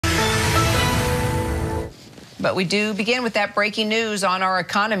But we do begin with that breaking news on our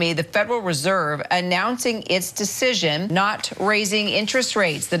economy. The Federal Reserve announcing its decision not raising interest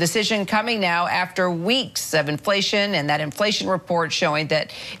rates. The decision coming now after weeks of inflation, and that inflation report showing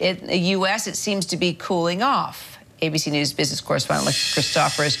that in the U.S. it seems to be cooling off. ABC News business correspondent Alexis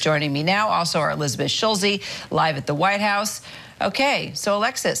Christopher is joining me now. Also our Elizabeth Schulze live at the White House. Okay, so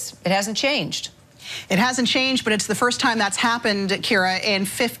Alexis, it hasn't changed. It hasn't changed, but it's the first time that's happened, Kira, in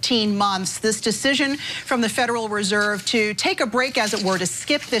 15 months. This decision from the Federal Reserve to take a break, as it were, to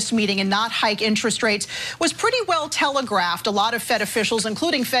skip this meeting and not hike interest rates was pretty well telegraphed. A lot of Fed officials,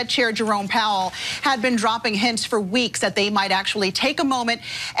 including Fed Chair Jerome Powell, had been dropping hints for weeks that they might actually take a moment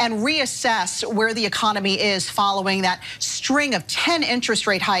and reassess where the economy is following that string of 10 interest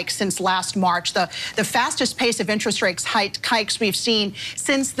rate hikes since last March, the fastest pace of interest rate hikes we've seen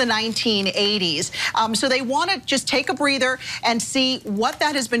since the 1980s. So they want to just take a breather and see what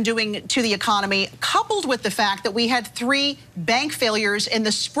that has been doing to the economy, coupled with the fact that we had 3 bank failures in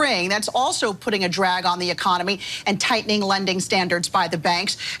the spring. That's also putting a drag on the economy and tightening lending standards by the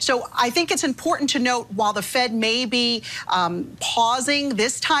banks. So I think it's important to note, while the Fed may be pausing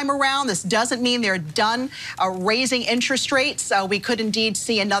this time around, this doesn't mean they're done raising interest rates. We could indeed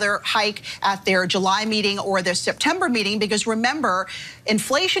see another hike at their July meeting or their September meeting, because remember,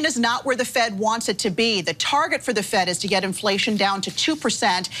 inflation is not where the Fed wants it to be. The target for the Fed is to get inflation down to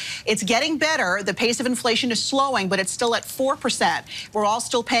 2%. It's getting better. The pace of inflation is slowing, but it's still at 4%. We're all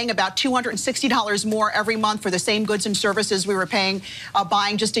still paying about $260 more every month for the same goods and services we were paying,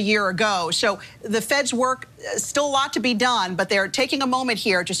 buying just a year ago. So the Fed's work, still a lot to be done, but they're taking a moment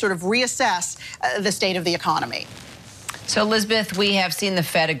here to sort of reassess the state of the economy. So, Elizabeth, we have seen the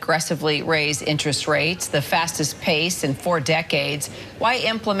Fed aggressively raise interest rates, the fastest pace in 4 decades. Why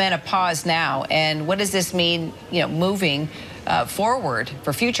implement a pause now? And what does this mean, moving forward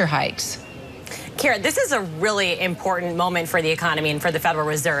for future hikes? Kira, this is a really important moment for the economy and for the Federal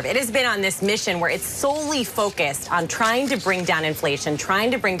Reserve. It has been on this mission where it's solely focused on trying to bring down inflation,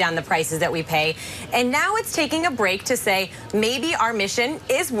 trying to bring down the prices that we pay. And now it's taking a break to say, maybe our mission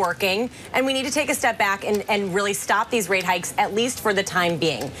is working and we need to take a step back and really stop these rate hikes, at least for the time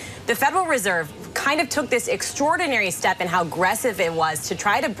being. The Federal Reserve kind of took this extraordinary step in how aggressive it was to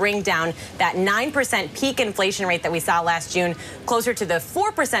try to bring down that 9% peak inflation rate that we saw last June, closer to the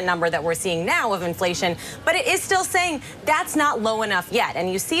 4% number that we're seeing now of inflation. But it is still saying that's not low enough yet.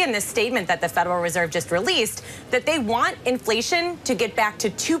 And you see in this statement that the Federal Reserve just released that they want inflation to get back to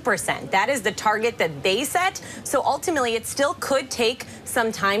 2%. That is the target that they set. So ultimately, it still could take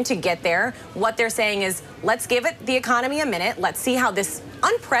some time to get there. What they're saying is, let's give the economy a minute. Let's see how this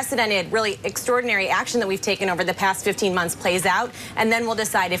unprecedented, really extraordinary action that we've taken over the past 15 months plays out, and then we'll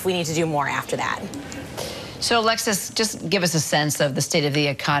decide if we need to do more after that. So, Alexis, just give us a sense of the state of the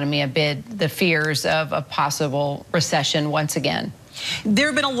economy amid the fears of a possible recession once again. There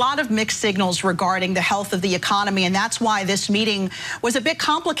have been a lot of mixed signals regarding the health of the economy, and that's why this meeting was a bit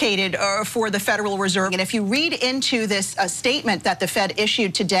complicated for the Federal Reserve. And if you read into this statement that the Fed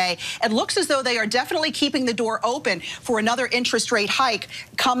issued today, it looks as though they are definitely keeping the door open for another interest rate hike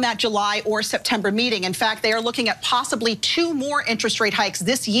come that July or September meeting. In fact, they are looking at possibly 2 more interest rate hikes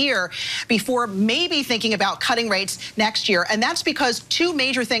this year before maybe thinking about cutting rates next year. And that's because 2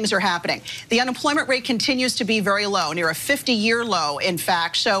 major things are happening. The unemployment rate continues to be very low, near a 50-year low, in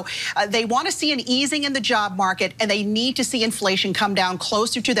fact. So they want to see an easing in the job market, and they need to see inflation come down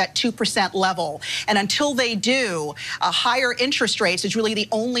closer to that 2% level. And until they do, higher interest rates is really the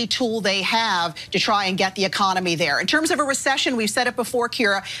only tool they have to try and get the economy there. In terms of a recession, we've said it before,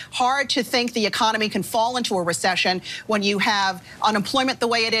 Kira, hard to think the economy can fall into a recession when you have unemployment the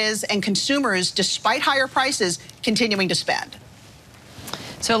way it is and consumers, despite higher prices, continuing to spend.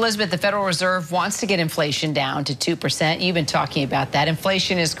 So, Elizabeth, the Federal Reserve wants to get inflation down to 2%. You've been talking about that.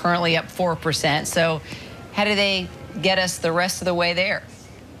 Inflation is currently up 4%. So how do they get us the rest of the way there?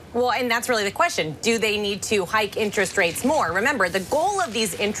 Well, and that's really the question. Do they need to hike interest rates more? Remember, the goal of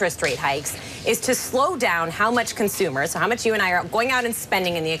these interest rate hikes is to slow down how much consumers, so how much you and I are going out and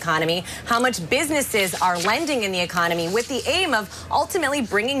spending in the economy, how much businesses are lending in the economy, with the aim of ultimately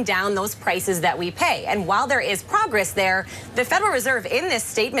bringing down those prices that we pay. And while there is progress there, the Federal Reserve, in this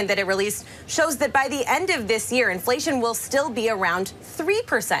statement that it released, shows that by the end of this year, inflation will still be around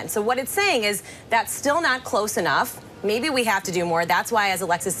 3%. So what it's saying is that's still not close enough. Maybe we have to do more. That's why, as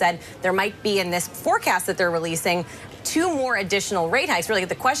Alexis said, there might be in this forecast that they're releasing 2 more additional rate hikes. Really,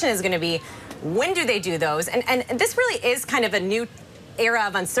 the question is going to be, when do they do those? And this really is kind of a new era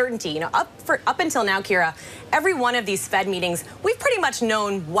of uncertainty. Up until now, Kira, every one of these Fed meetings, we've pretty much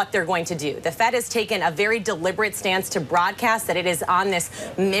known what they're going to do. The Fed has taken a very deliberate stance to broadcast that it is on this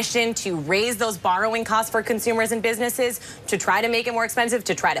mission to raise those borrowing costs for consumers and businesses, to try to make it more expensive,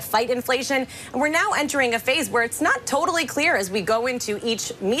 to try to fight inflation. And we're now entering a phase where it's not totally clear as we go into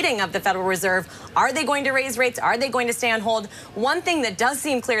each meeting of the Federal Reserve. Are they going to raise rates? Are they going to stay on hold? One thing that does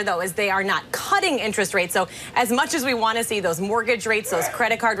seem clear, though, is they are not cutting interest rates. So as much as we want to see those mortgage rates, those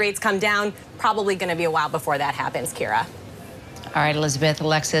credit card rates come down, probably going to be a while before that happens, Kira. All right, Elizabeth,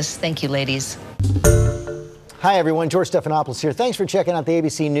 Alexis, thank you, ladies. Hi, everyone. George Stephanopoulos here. Thanks for checking out the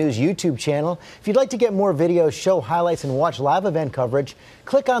ABC News YouTube channel. If you'd like to get more videos, show highlights, and watch live event coverage,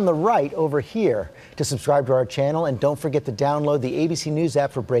 click on the right over here to subscribe to our channel. And don't forget to download the ABC News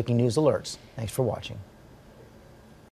app for breaking news alerts. Thanks for watching.